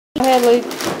Go ahead, Luke.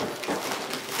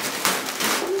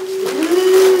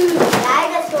 Ooh,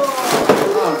 dinosaur.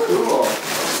 Oh, cool.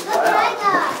 Look what I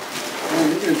got. Man,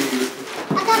 you're going to be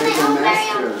I got my own very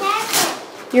own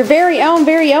castle. Your very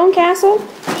own castle?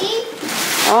 See?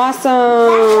 Awesome.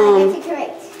 That's what I get to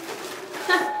create.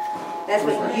 That's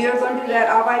what you're going to do that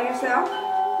all by yourself?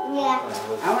 Yeah.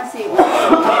 I want to see what.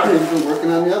 You've been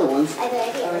working on the other ones. I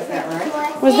bet Oh, is that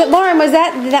right? Was it Lauren? Did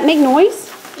that make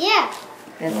noise? Yeah.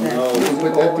 That's No, we'll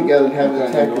put that together and have it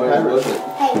attack the pirates.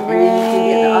 Hey.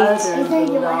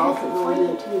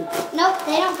 Nope,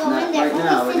 they don't go in Not there. right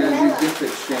now. They're going to do gift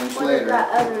exchange later.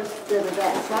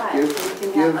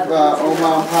 Give Oma and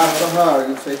Pop a hug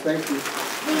and say thank you.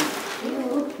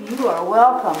 You are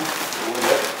welcome.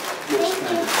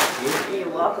 Thank you. You're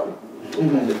welcome.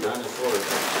 The dinosaurs.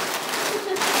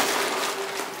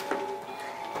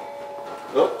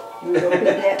 Oh, You want to put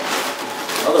that?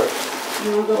 another. You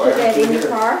want to go put that in your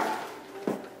car?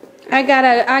 I got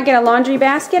a laundry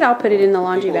basket. I'll put it in the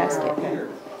laundry basket.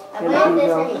 I wonder if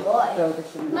there's any more.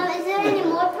 Mom, is there any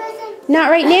more presents? Not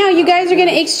right now. You guys are going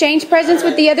to exchange presents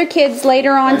with the other kids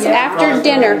later on after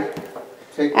dinner.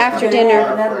 After dinner.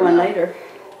 Another one later.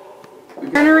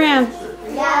 Turn around. Yeah,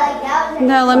 like that was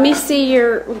No, let me see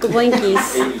your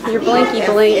blinkies. Your blinky It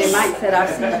blinks. might set our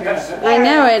seizures. I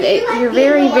know it. You're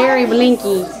very, very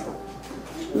blinky.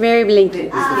 Very blinky.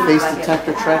 Is the face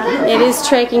detector tracking? It is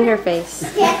tracking her face.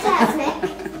 fantastic.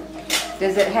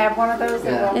 Does it have one of those?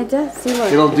 Yeah. It does. See, look.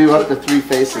 It'll do up to 3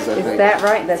 faces, I Is think. that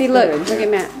right? That's See, look. good. Look at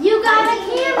Matt. You got a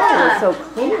Oh, camera. it's so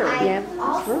clear. Yeah.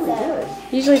 It's really good.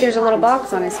 Usually there's a little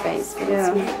box on his face.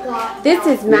 Yeah. This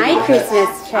is my Christmas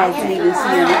present.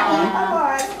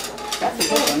 That's a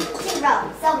good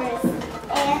one. Silvers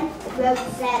and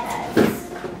rosettas.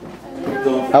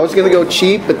 I was going to go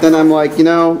cheap, but then I'm like, you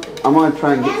know, I'm going to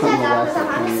try and get And something I to got last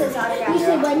like 10 years. Pocahontas' autograph. You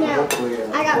should win now.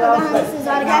 I got Pocahontas'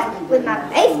 autograph with my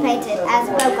face painted as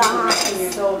Pocahontas.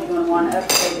 Years old, you're going to want to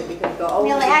upgrade it because go old.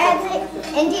 Really, I had the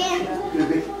Indian.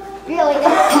 Really, when I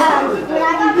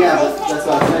got my Yeah, face but that's painted,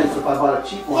 what I'm saying. So if I bought a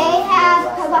cheap one, they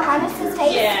have Pocahontas'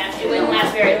 face. Yeah, it wouldn't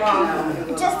last very long.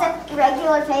 Just a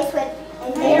regular face with. Oh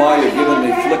my, you're giving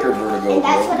me flicker vertigo, And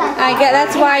that's bro. what I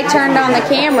That's why I turned on the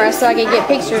camera so I could get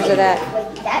pictures of that. with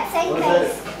that same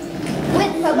face with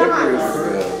Pocahontas.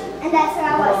 And that's what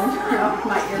I was.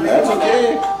 That's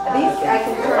okay. These I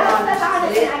can turn on.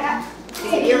 Pocahontas and I got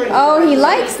Oh, he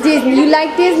likes Disney. You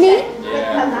like Disney?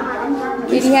 Pocahontas.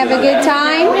 Did he have a good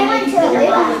time? We went to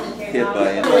Liberty. Hit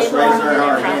by it. Because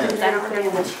I don't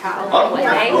remember which child. Up,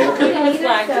 Okay. okay. Look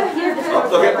at Up,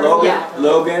 look at Logan.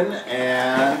 Logan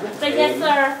and Say yes,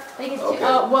 sir. They get Okay.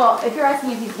 Well, if you're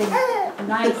asking if he's been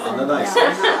nice, on the nice.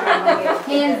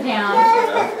 hands down.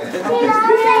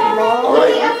 All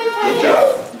right. Good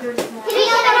job. Can we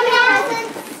open up now?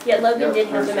 Yeah, Logan did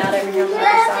help him out every now and then.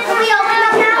 Can we open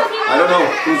up now? I don't know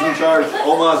who's in charge.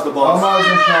 Oma's the boss. Oma's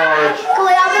in charge. Can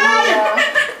we open them?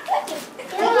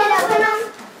 Can we open them?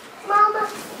 Mama?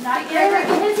 Not yet.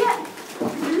 Get his yet.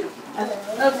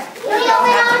 Okay. Can we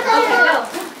open them?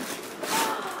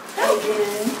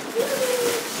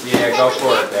 Yeah, go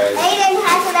for it, guys. Aiden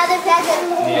has another present.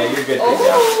 Yeah, you're good to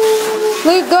go.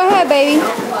 Luke, go ahead, baby.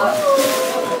 Wow.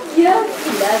 You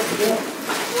like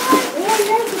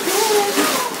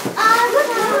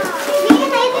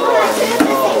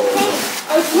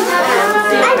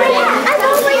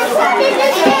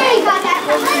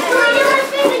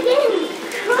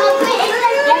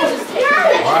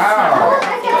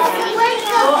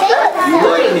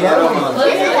the head on.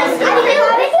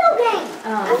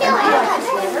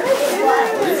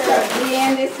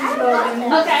 And this is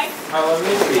Logan. Okay. How long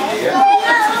is he, dear?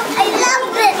 I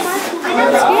love this.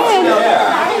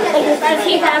 Yeah. Does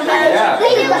he have that? Yeah.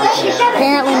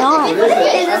 Apparently not. Good.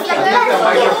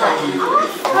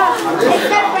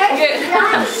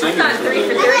 Not 3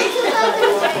 for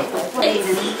 3.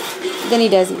 Then he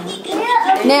doesn't.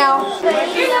 Now, he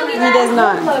does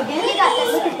not.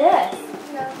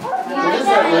 What is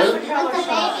that, Luke?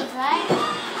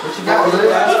 What you got, Luke?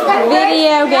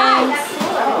 Video games.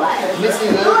 Missy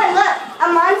Luke? Look, a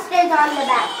monster's on the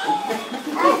back.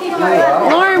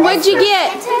 Lauren, what'd you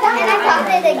get? And I popped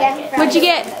it again. What'd you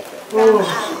get?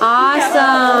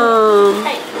 Awesome.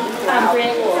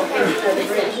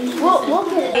 We'll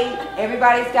get it.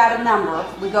 Everybody's got a number.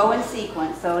 We go in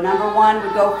sequence. So number 1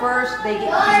 would go first. They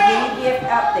get any gift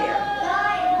up there.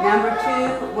 Number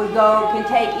 2 would can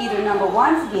take either number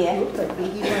 1's gift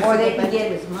or they can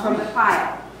get it from the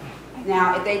pile.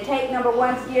 Now, if they take number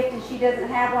 1's gift and she doesn't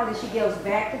have one, then she goes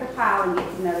back to the pile and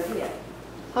gets another gift.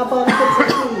 How about if it's a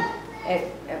key?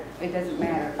 It doesn't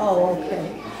matter. Oh,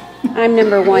 okay. I'm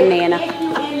number 1, Nana. If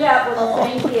you end up with the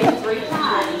same gift 3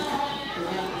 times,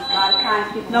 lot of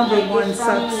times people Number take one gifts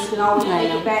from you, sucks. you can always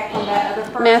take it back from that other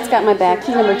person. Matt's got my back.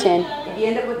 He's number 10. If you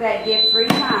end up with that gift 3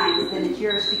 times, then it's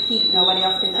yours to keep. Nobody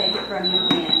else can take it from you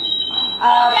again.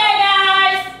 Okay,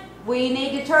 guys. We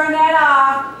need to turn that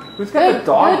off. Who's got the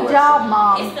dog Good whistle? job,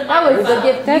 Mom. It's the That was a microphone.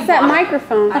 gift. That's that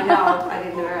microphone. I know. I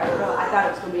didn't do it. I thought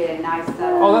it was going to be a nice.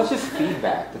 Oh, that's just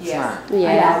feedback. That's Yes. not.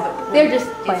 Yeah. They're just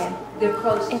playing. They're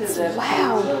close to It's the.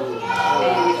 loud.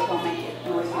 And it's going to make it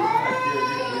noisy.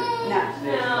 No.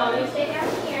 No, you stay down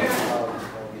here.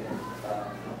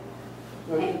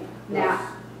 And now,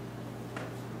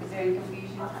 is there any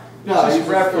confusion? No, he's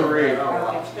referee.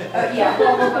 Okay. Yeah,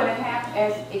 what we're going to have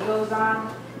as it goes on.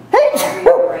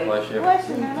 reiterate, Bless you.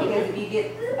 Because if you get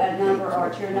a number or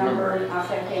it's your number, I'll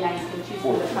say, okay, now you can choose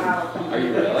from the pile or from the Are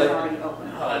you that's really? already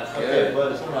open. Oh, that's good.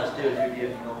 But if somebody steals your gift,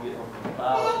 you're gonna get them from the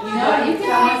file. You know, if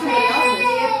someone else gift,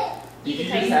 Did you you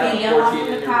just can have get 14 off in the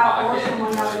your pile or pocket?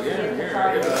 someone else's gift that's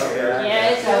already open. Yeah,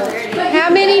 it's so dirty. How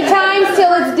many times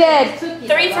till it's dead?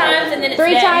 3 times and then it's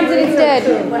 3 dead. times and it's dead. So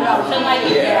like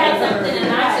if you have something and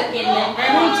I took it and then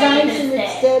grandma took it and and it's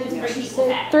it's dead. dead, 3 people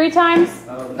have. 3 times?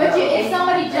 But if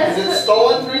somebody Is just it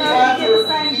stolen 3 times or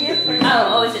if you keep it 3 times?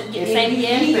 Oh, is it the same Keep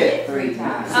gift? it 3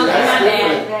 times. Okay, my That's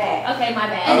bad. That. Okay, my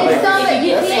bad. And it's not that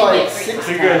you That's can't like get 6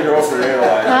 You guys are over there,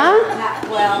 like. Huh? Not,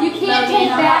 well, You can't no, take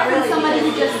not back from really, somebody who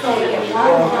because just you can stole take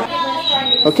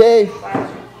it. Okay.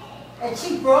 And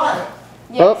she brought it.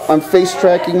 Oh, I'm face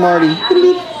tracking Marty. The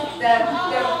thing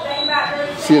about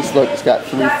her See, it's look, it's got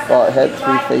 3. Well, it had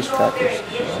 3 face trackers.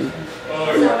 See?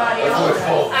 somebody else.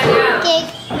 I know.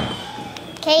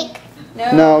 Cake.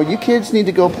 No, you kids need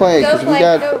to go play because we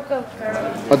got Go.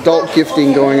 adult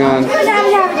gifting going on.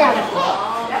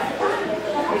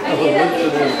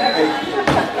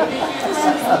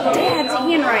 Dad's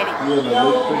handwriting.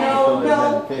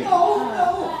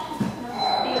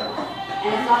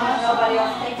 And as long as nobody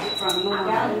else takes it from you, you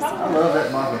got it. I love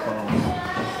that microphone.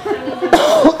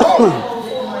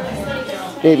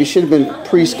 Dave, you should have been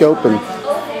pre-scoping.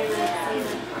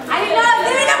 I did not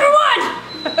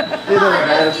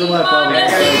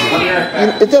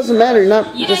do It doesn't matter. You're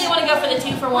not You just. didn't want to go for the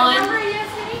 2 for 1?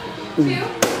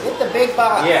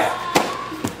 Yeah.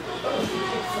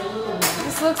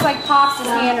 This looks like Pops'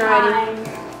 handwriting.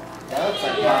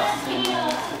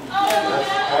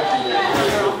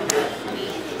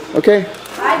 Okay.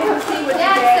 I don't see what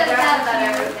Dad your said dad that does about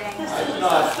and everything.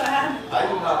 I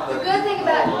The good thing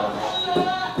about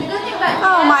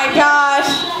Oh my gosh.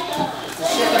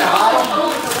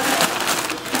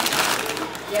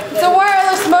 It's a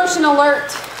wireless motion alert.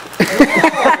 say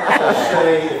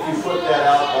if you put that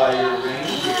out by your ring.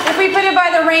 If we put it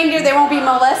by the reindeer, they won't be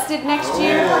molested next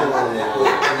year.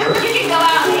 You can go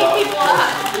out and beat people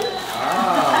up.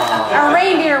 Our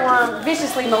reindeer were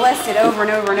viciously molested over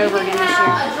and over and over again this year.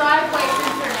 a driveway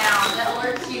sensor now that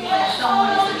alerts you when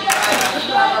someone is in the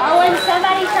driveway. Or when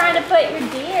somebody's trying to put your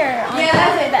deer on Yeah,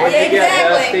 top of that. What'd you get,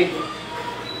 Dusty?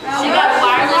 She got a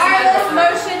wireless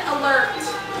motion alert.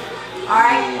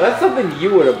 Alright. That's something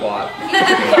you would have bought.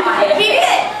 He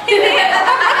did.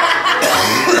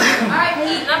 Alright,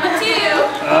 Pete, number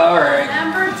 2. Alright.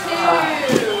 Number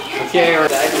 2. Okay,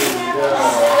 we're back.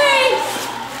 Sweet.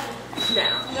 No.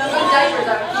 Those diapers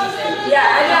are confusing. Yeah,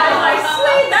 I know. I'm like,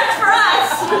 sweet, that's for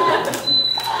us.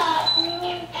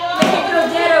 They can go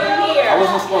dead over I here.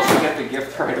 wasn't supposed to get the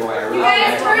gift right away. I You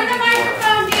guys turn the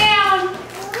microphone down.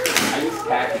 I use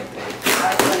packing tape.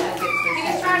 You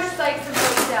can try to psych some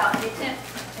folks out. They tend.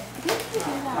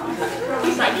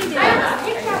 He's like, you did that.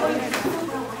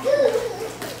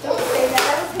 Don't say that.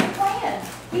 That was his plan.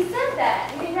 He said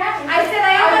that. He rapped. I said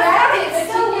I almost rapped got it.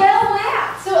 It's so well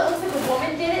laughed. So it looks like a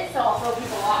woman did it, so I'll throw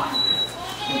people off.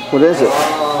 What is it?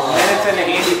 And it's in a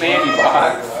handy dandy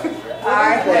box.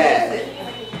 Alright, what is it?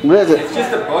 What is it? It's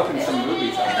just a book and some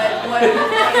movies on it. What is it?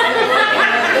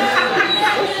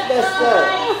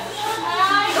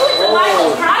 Oh, it's a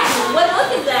Michael Crichton. What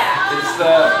look is that? It's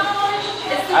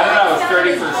I don't know, it's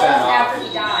 30% off. After he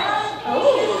died.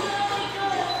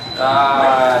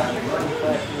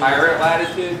 Pirate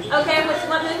Latitude. Okay,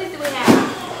 what movies do we have?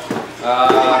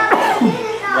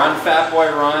 Run Fat Boy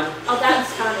Run Oh,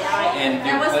 that's funny. Alright. and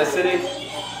Duplicity. Okay.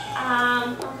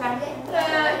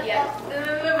 Yeah.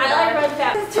 I like Red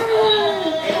Fat.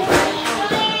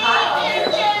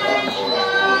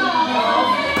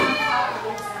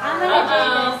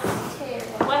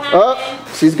 What happened?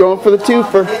 Oh, she's going for the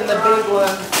twofer. Getting the big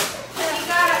one.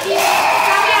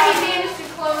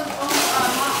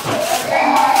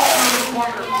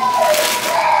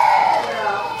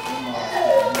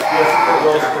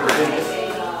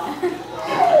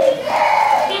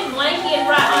 He's lanky and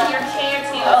right in your chair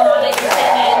too. Oh, that you're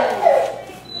sitting in.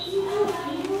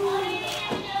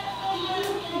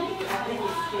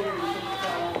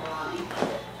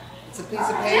 piece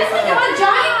of Jessica, paper. want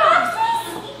giant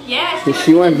boxes? Yeah,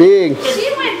 She went big.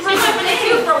 she went for the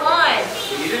 2 for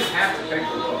 1. You didn't have to pick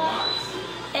the little box.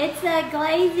 It's a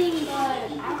glazing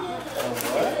bug.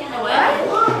 What?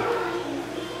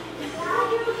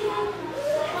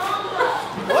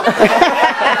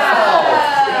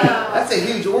 That's a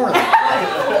huge ornament. I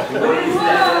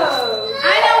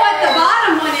know what the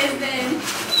bottom one is then.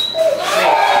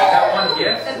 That one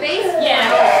gift? The base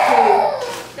Yeah.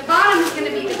 The bottom is going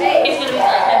to be the base. It's gonna be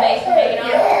like a base potato.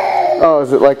 Oh,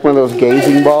 is it like one of those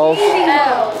gazing balls? No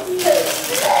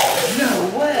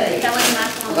way. That was my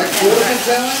one. Like fortune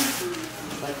telling?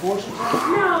 Like fortune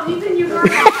telling? No, he's in your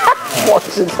garden.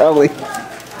 Fortune telling.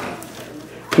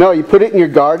 No, you put it in your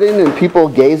garden and people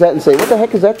gaze at it and say, what the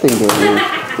heck is that thing doing here?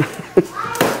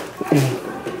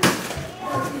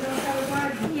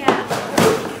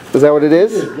 Is that what it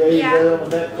is?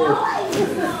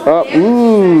 Oh,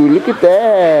 ooh, look at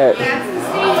that.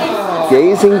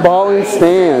 Gazing ball and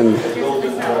stand.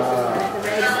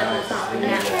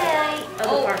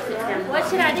 What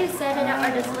should I do? Set it up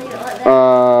or just leave it like that? I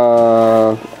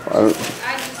don't-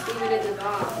 I just leave it in the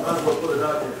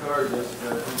box.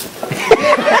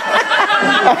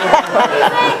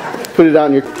 put it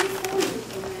on your...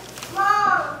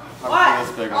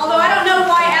 What? Although I don't know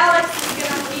why Alex is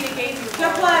going to need a gazing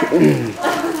ball. Go play. You can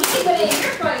put it in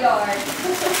your front yard.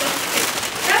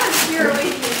 That was pure away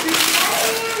from the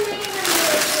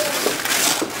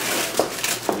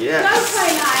Yes. Don't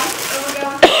play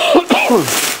nice.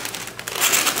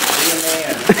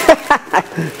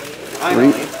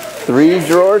 Three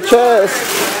drawer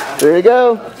chest. There you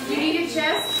go. Do you need a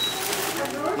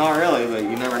chest? Not really, but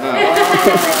you never know.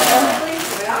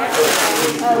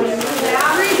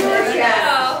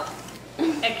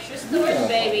 Extra storage,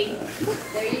 baby.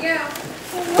 There you go.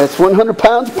 That's 100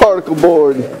 pounds particle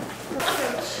board.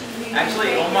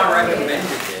 Actually, Omar recommended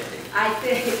it. I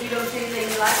said if you don't see anything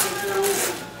you like, it's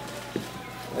wrong.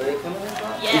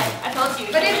 Yeah, I told you.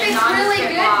 But if it's not really a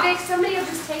good, box. Vic, somebody will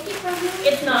just take it from you.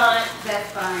 It's not. That's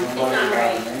fine. It's not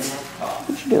great.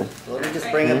 What you doing? Let me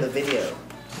just bring up the video.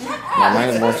 Mine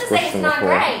is more squished than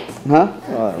before. Huh?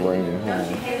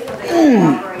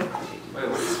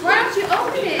 Why don't you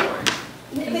open it?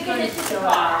 Because it's just a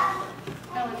clock.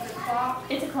 Oh, it's a clock.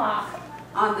 It's a clock.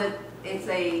 On the, it's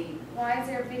a. Why is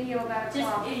there a video about a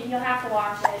Just clock? you'll have to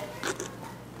watch it.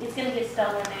 It's gonna get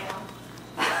stolen now.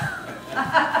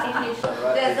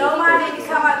 Does Omar need to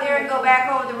come out there and go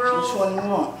back over the Which rules? one you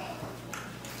want?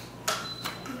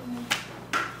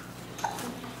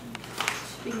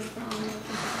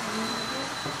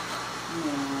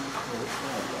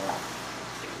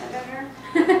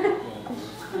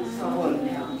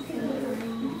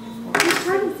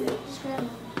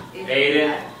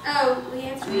 Aiden. Oh, we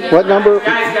answered that. What number?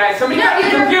 Guys, somebody got the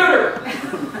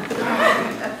computer!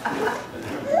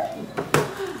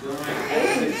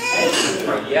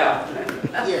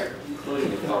 Yeah. Here.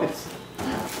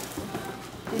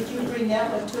 Did you bring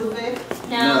that one too, Vic?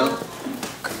 No.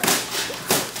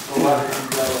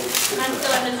 I'm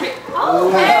still in the tree.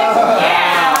 Oh,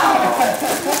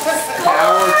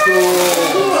 Power tool.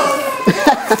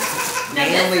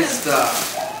 Manly stuff.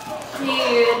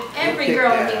 dude, every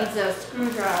girl needs a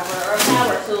screwdriver or a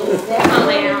power tool. Come on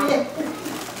now.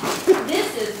 This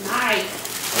is nice.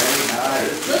 Very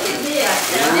nice. Look at this.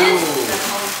 Now this is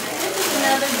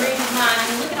another dream of mine.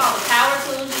 Look at all the power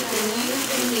tools you can use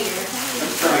in here.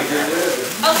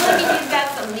 Oh, look, he's got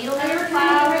some needle-ear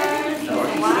pliers.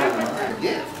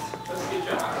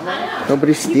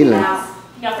 Nobody's stealing.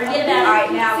 Y'all forget about it. All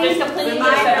right, now, There's completely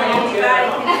remind me, different. anybody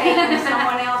can take it from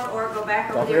someone else or go back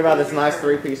over Don't forget about this nice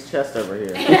three-piece chest over here.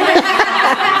 Something you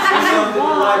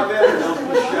like better, don't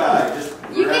be shy.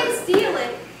 Just You can steal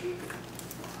it.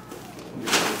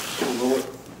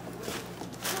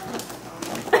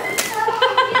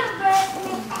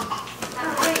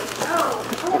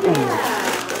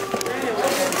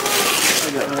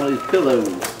 I got one of these pillows.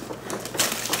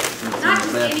 Not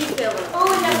just any pillow. Oh,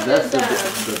 and that's The good.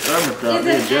 thermostat. Is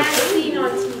it as seen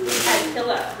on TV?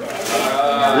 Pillow.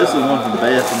 This is one from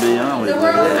Bath, to be honest The with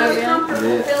world's you. most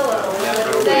comfortable pillow. Is what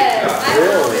it says. I don't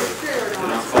know if it's true or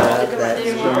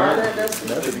not.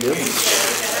 That's a good one.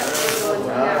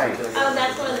 Oh,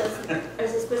 that's one of those.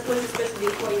 Is this supposed to be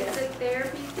for you? Is it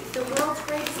therapy? It's the world's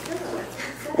greatest pillow.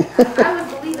 I would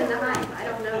believe in the hype. I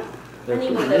don't know. They're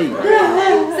pretty neat.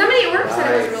 Somebody at work said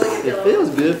it was really good It pillow. feels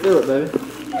good. Feel it, baby.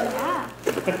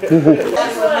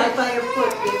 That's what I by your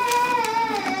foot,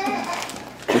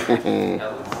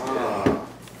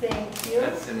 Thank you.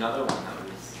 That's another one that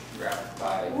was wrapped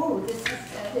by. Ooh, this is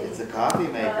It's a coffee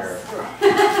maker.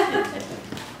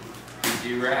 Did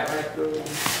you wrap it?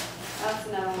 That's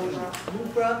another one we brought. Who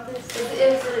brought this?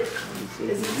 Is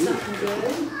Is it something good?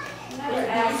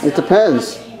 It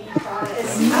depends.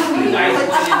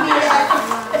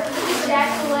 Jack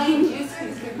LaLanne juice.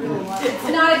 It's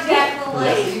not a Jack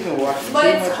LaLanne, but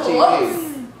it's close.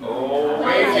 Oh,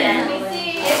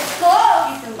 It's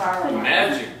close.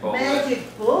 magic bullet. Magic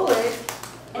bullet.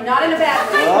 And not in a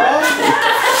bad way.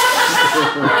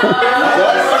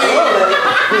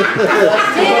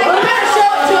 Yeah, you better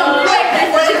show it to him quick.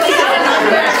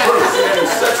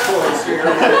 Sex toys here.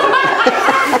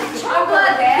 I'm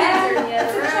glad Dad.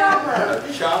 It's a chopper.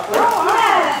 Chopper? Oh,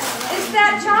 yeah. It's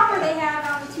that chopper they have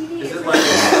on the TV. Is it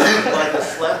like a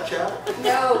slap chop?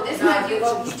 No, this might be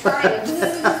what you try to do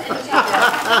and chop.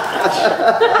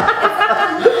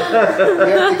 We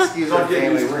have to excuse our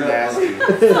family, we're nasty.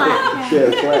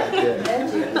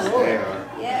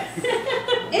 Yes.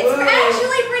 It's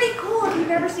actually pretty cool if you've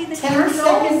ever seen the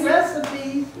 10-second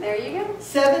recipe. There you go.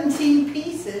 17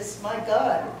 pieces. My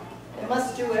God. It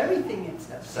must do everything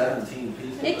except. 17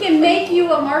 pieces. It can make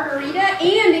you a margarita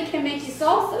and it can make you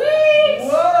salsa.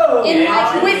 Whoa! In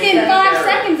like within 5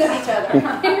 seconds of each other.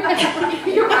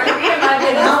 Your margarita might be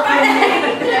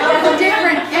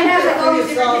different. It has like all these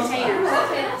different containers.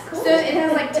 So it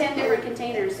has like 10 different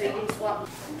containers, so you can swap.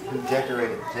 Who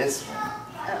decorated this one?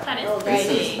 That is This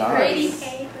is Grady. nice.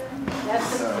 That's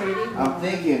So, pretty. I'm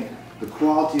thinking the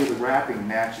quality of the wrapping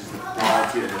matches the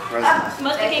quality of the present.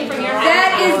 Must have came from your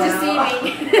That is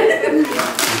deceiving.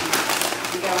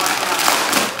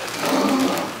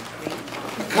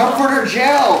 Comforter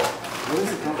gel! What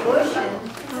is it, comforter gel?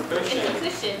 It's a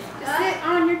cushion. Sit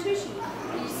on your tushy.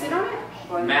 You sit on it?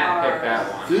 Matt picked that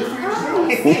one. Do it for yourself.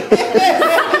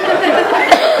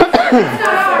 It's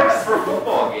not ours. For a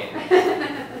football game.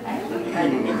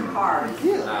 Cards.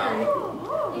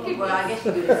 Well, I guess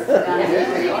you could sit down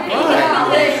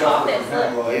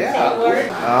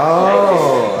Yeah.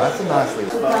 Oh, that's a nice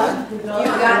little spot. You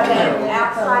got that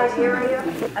outside area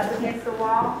up against the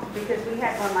wall? Because we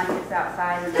had one like this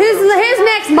outside. And Who's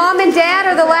next? Mom and Dad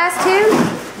are the last two?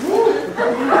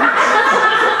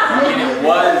 And it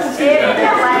was too It didn't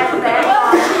bad. last that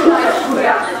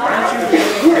Why don't you be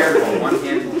careful? One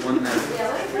hand, one mouth.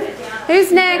 Who's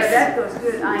long. next? That goes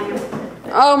good. I am.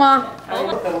 Oh, Mom.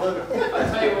 I'll tell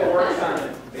you what works on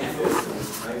it.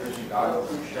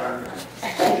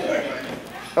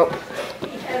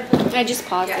 I just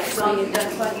paused it. So you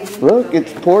Look,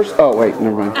 it's pours. Oh, wait,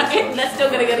 never mind. That's still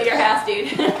gonna go to your house, dude.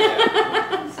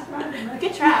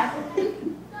 Good try.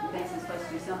 Thinks it's supposed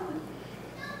to do something.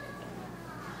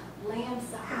 I'm letting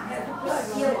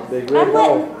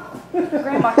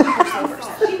Grandma keep her slippers.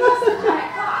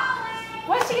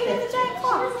 Why's she gonna do the giant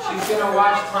clock? She's gonna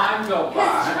watch time go by.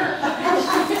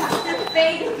 Her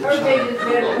face is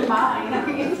better than mine. She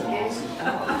can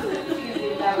do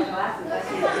that with glasses. I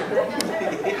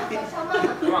can't.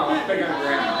 Come on, let's pick on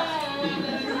Grandma.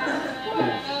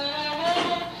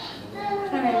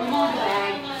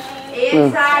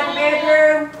 Inside the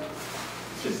bedroom.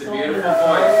 She's a beautiful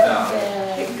voice,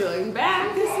 though. Going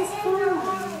back. This is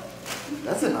fun.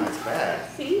 That's a nice bag.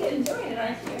 See, enjoying it,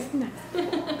 aren't you?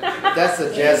 That's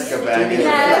a Jessica bag. It's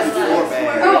a floor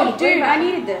bag. Oh, dude, I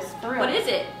needed this. For real. What is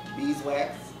it?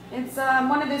 Beeswax. It's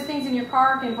one of those things in your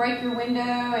car can break your window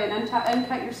and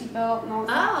uncut your seatbelt and all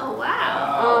that. Oh,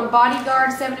 wow.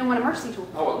 Bodyguard 7-in-1 emergency tool.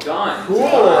 Oh, a gun. Cool.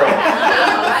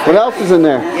 What else is in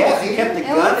there? Yeah, if you kept the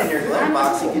gun in your glove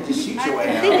box, you could just shoot your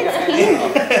way out.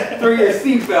 Through your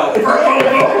seatbelt.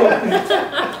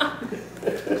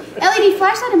 LED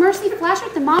flashlight, emergency flash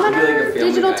with You're thermometer, like a Family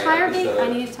digital Guy tire gauge. episode. I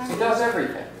need a She tire does gauge.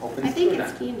 everything. I think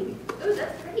it's candy. Ooh,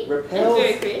 that's pretty. Repels. That's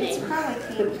very pretty. It's probably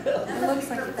candy. It looks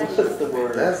like it's What's the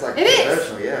word? That's like It is.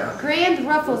 professional, yeah. Grand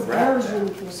Ruffles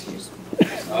Belgian.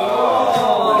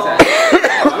 Oh.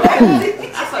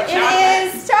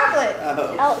 It is chocolate.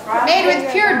 Made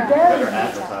with pure Belgian.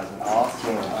 Advertising.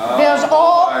 Awesome. There's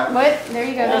all, but there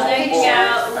you go. There's Thank you.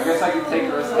 pictures. I guess I can take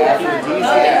the rest of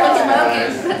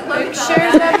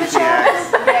Pictures of the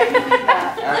chocolate.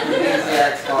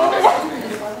 Aphrodisiacs,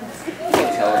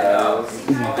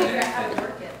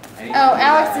 Oh,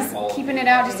 Alex is keeping it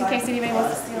out just in case anybody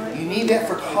wants to steal it. You need that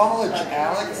for college,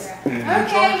 Alex. Okay,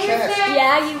 who's next?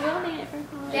 Yeah, you will need it for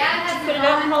college. Dad has Put it one.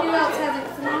 up and hold Who it. else has it?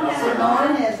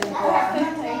 Simone hasn't gone. I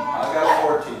got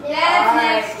 14. Dad's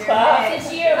next.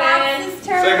 It's you, man. Max's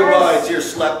turn. Say goodbye to your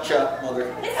slap chop mother.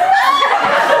 It's not a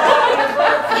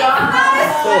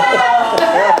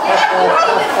slap.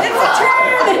 It's a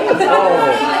turn.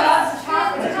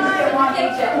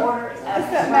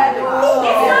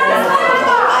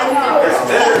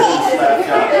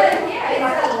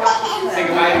 Say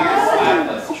goodbye to your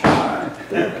slapless child.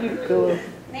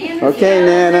 Okay,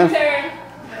 Nana. Turn.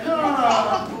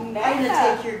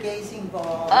 gonna take your gazing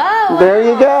ball. Oh. There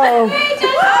you go.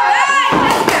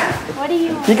 What do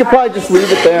you want? You could probably just leave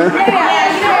it there.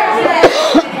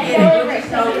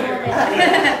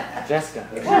 Jessica.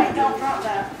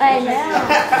 I know.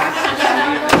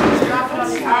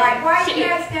 Alright, why are you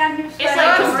guys down here? It's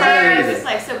like upstairs. It's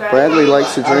like so bright. Bradley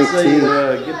likes to drink tea.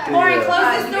 Get the, Lauren,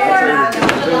 close this door.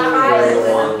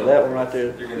 that one right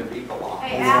there. You're gonna beat the law.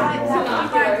 Hey, Alex, you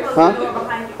close Huh? the door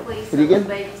behind you, please. What do you get?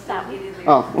 Stop getting there.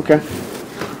 Oh, okay.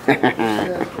 They're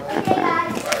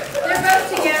both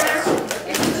together.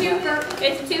 It's a twofer.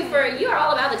 It's a twofer. You are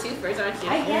all about the twofers, aren't you?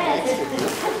 I guess.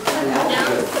 No,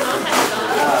 Simone has it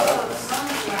all.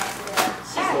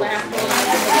 She's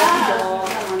laughing.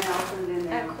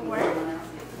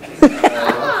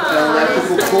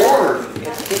 Electrical cord.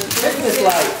 Christmas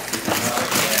light.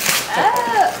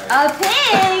 Oh, a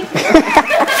pig.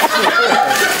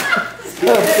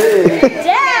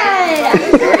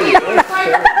 Dad.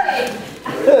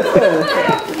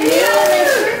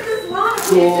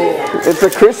 It's a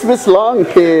Christmas long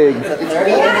pig.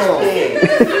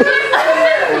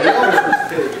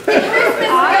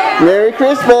 Merry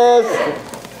Christmas.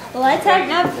 Well, let's hope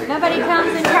nobody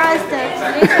comes and tries to.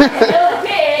 Little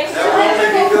pig.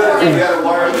 You gotta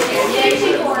wire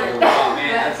this one.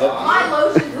 My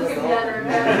lotion's looking better and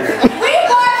better. We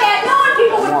bought that knowing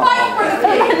people would fight for the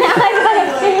pig. Now I got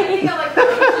a pig.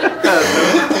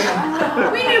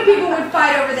 We knew people would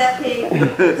fight over that pig.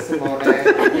 Simone's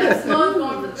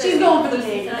going for the pig. She's going for the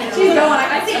pig. She's going. I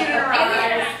can see it in her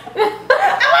eyes.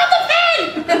 I want the pig!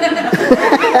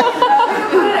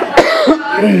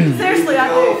 Seriously, I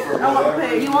do. I want the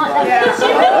pig. You want that pig?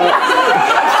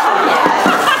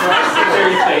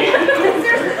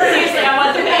 Seriously, I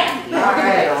want the pig.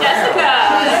 Jessica,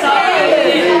 sorry.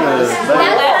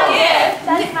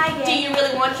 That's my Do gift. you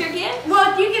really want your gift?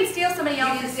 Well, you can steal somebody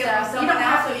else's stuff. You don't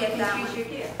have to get that one.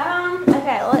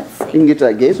 Okay, let's You see. can get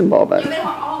that gazing ball back.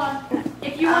 Hold on.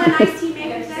 If you want an iced tea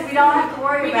maker, We don't have to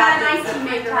worry we about got an iced tea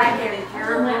maker right here.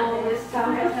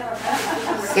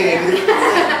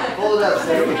 Pull it up,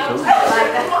 Sam.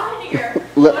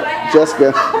 Look, Jessica.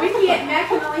 We can't. Matt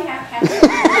can only have half.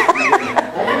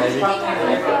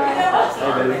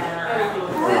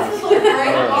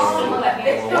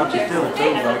 Once you steal the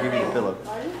tools, I'll give you a pillow.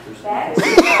 If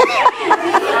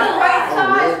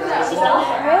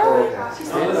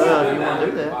you want to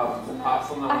do that.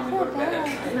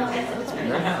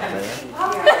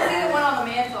 One on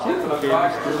the mantle.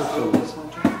 Unless somebody steals from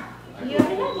you.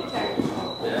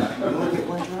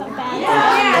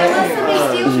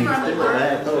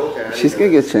 She's gonna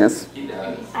get a chance.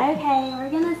 Okay, we're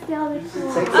gonna steal the tool.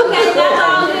 Okay, that's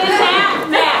all good.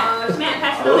 Matt,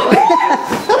 pass it over.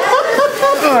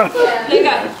 There you go.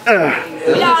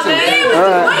 Yeah,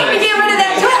 man. Why did you get rid of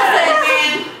that tool set,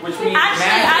 man? Which means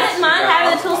Actually, I didn't mind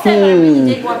having the tool set, but I really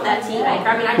did want that tea maker.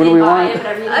 I mean, I What do we did buy want? it, but I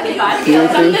really did buy it.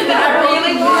 TNT? Something that I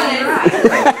really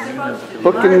wanted.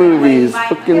 Booking movies.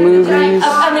 Booking movies.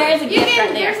 Oh, and there is a gift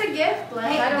right there. There's a gift.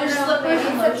 Like, I don't know. Slippers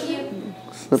and lotion.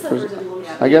 Slippers.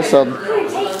 I guess I'll.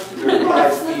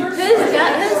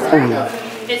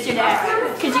 It's your dad.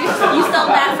 Cause you stole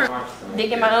that from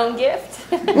digging my own gift.